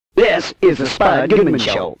This is the Spud Goodman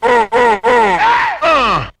Show.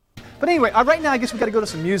 But anyway, right now I guess we've got to go to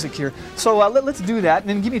some music here. So let's do that and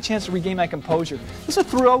then give me a chance to regain my composure. This is a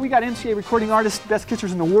thrill. We got NCA recording artists, best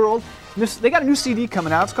kissers in the world. They got a new CD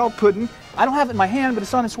coming out. It's called Pickin. I don't have it in my hand, but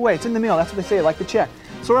it's on its way. It's in the mail. That's what they say, like the check.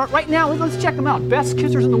 So right now, let's check them out. Best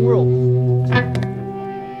kissers in the world.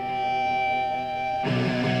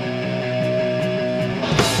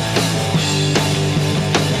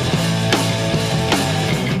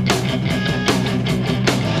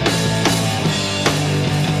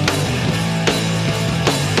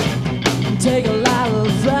 Take a lot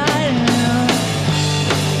of flying,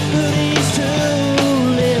 but these two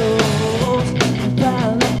little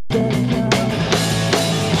pile up the gun.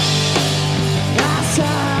 I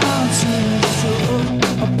sound so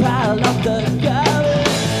pile up the gun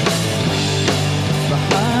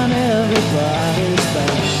behind everybody's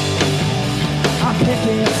back. I'm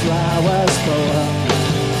picking flowers for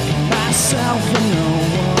myself and no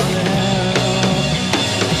one else.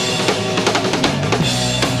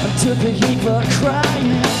 Took a heat for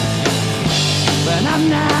crying, but I'm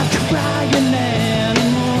not crying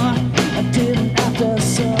anymore. I didn't have to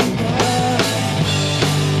suffer.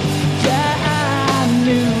 Yeah, I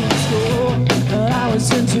knew that I was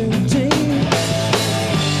in too deep,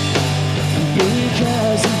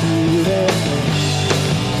 because of you there.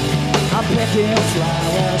 I'm picking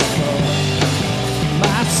flowers for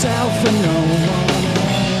myself and no one else.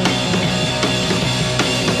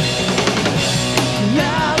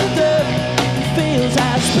 Now feels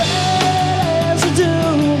as bad as I do.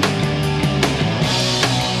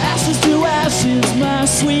 Ashes to ashes, my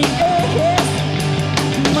sweet,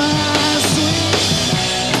 my sweet.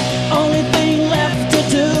 Only thing left to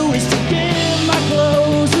do is to give my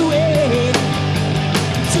clothes away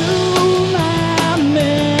to my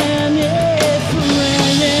many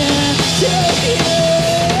friends.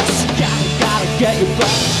 Yes, gotta get you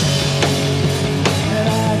back, and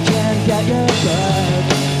I can't get you back.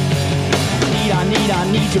 I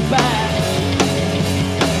need you back,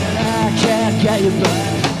 and I can't get you back.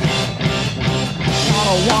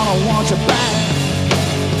 Want you back,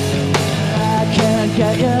 I can't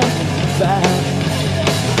get you back.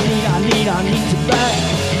 I need you back,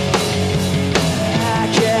 I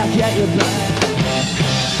can't get you back.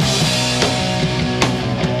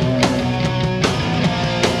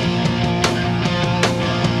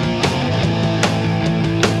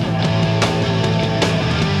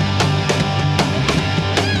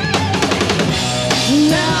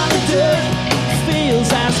 Now the dirt feels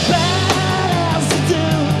as bad as it do.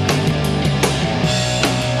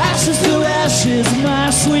 Ashes to ashes, my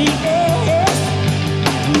sweet,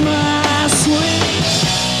 my sweet.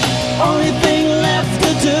 Only thing left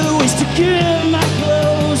to do is to give my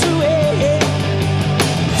clothes away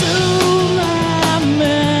to my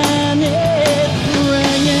many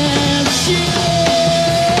friends.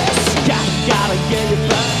 Yes, gotta get you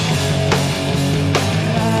back.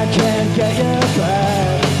 I can't get you back.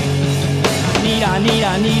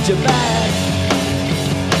 I need you back,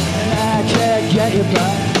 and I can't get you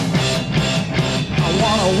back. I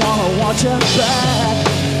want you back,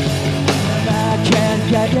 and I can't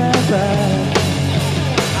get you back.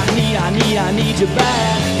 I need you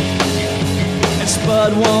back, and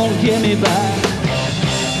Spud won't give me back.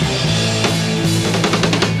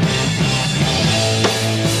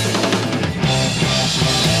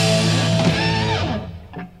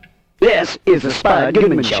 This is the Spud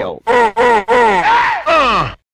Goodman Show.